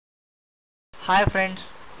Hi friends,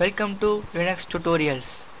 welcome to Linux tutorials.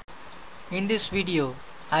 In this video,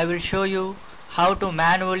 I will show you how to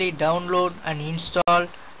manually download and install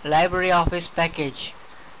LibreOffice package.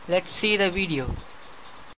 Let's see the video.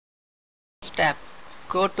 Step: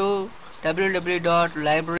 go to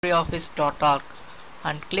www.libreoffice.org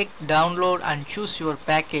and click download and choose your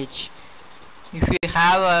package. If you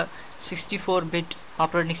have a 64-bit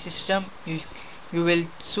operating system, you will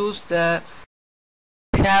choose the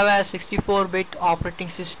If you have a 64-bit operating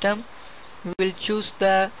system, you will choose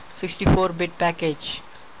the 64-bit package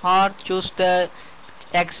or choose the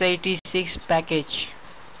x86 package.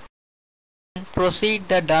 Proceed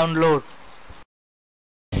the download.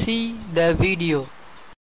 See the video.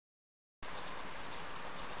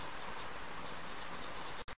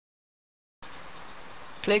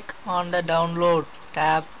 Click on the download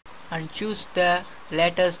tab and choose the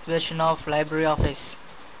latest version of LibreOffice.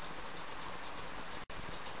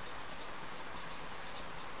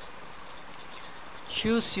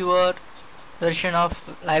 Choose your version of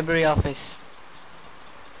LibreOffice.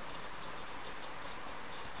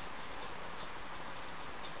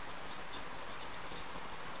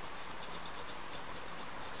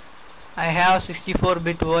 I have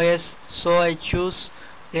 64-bit OS, so I choose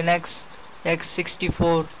Linux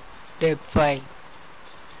x64 deb file.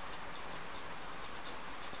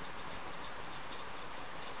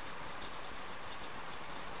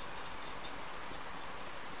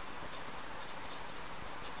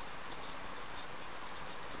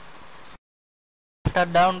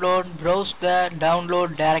 After download, browse the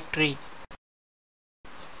download directory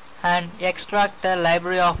and extract the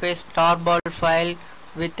LibreOffice tar.gz file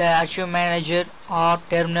with the Archive Manager or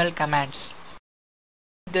terminal commands.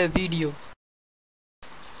 The video.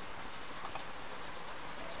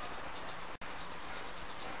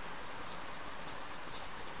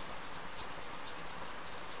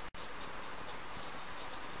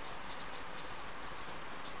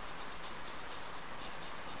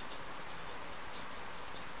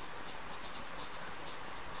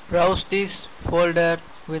 Browse this folder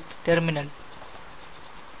with terminal.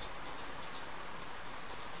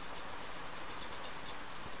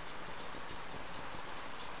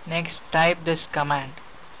 Next, type this command: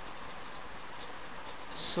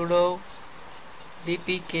 sudo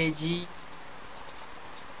dpkg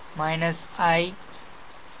 -i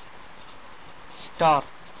star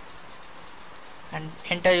and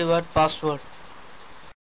enter your password.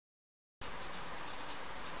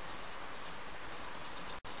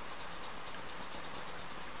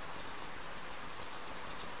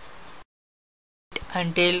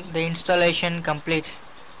 Until the installation completes.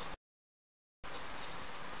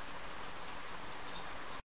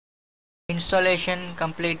 Installation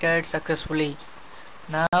completed successfully.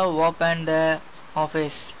 Now open the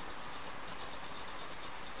Office.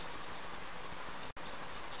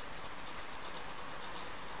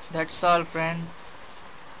 That's all, friend.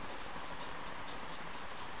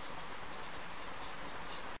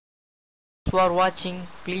 Thanks for watching.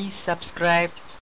 Please subscribe.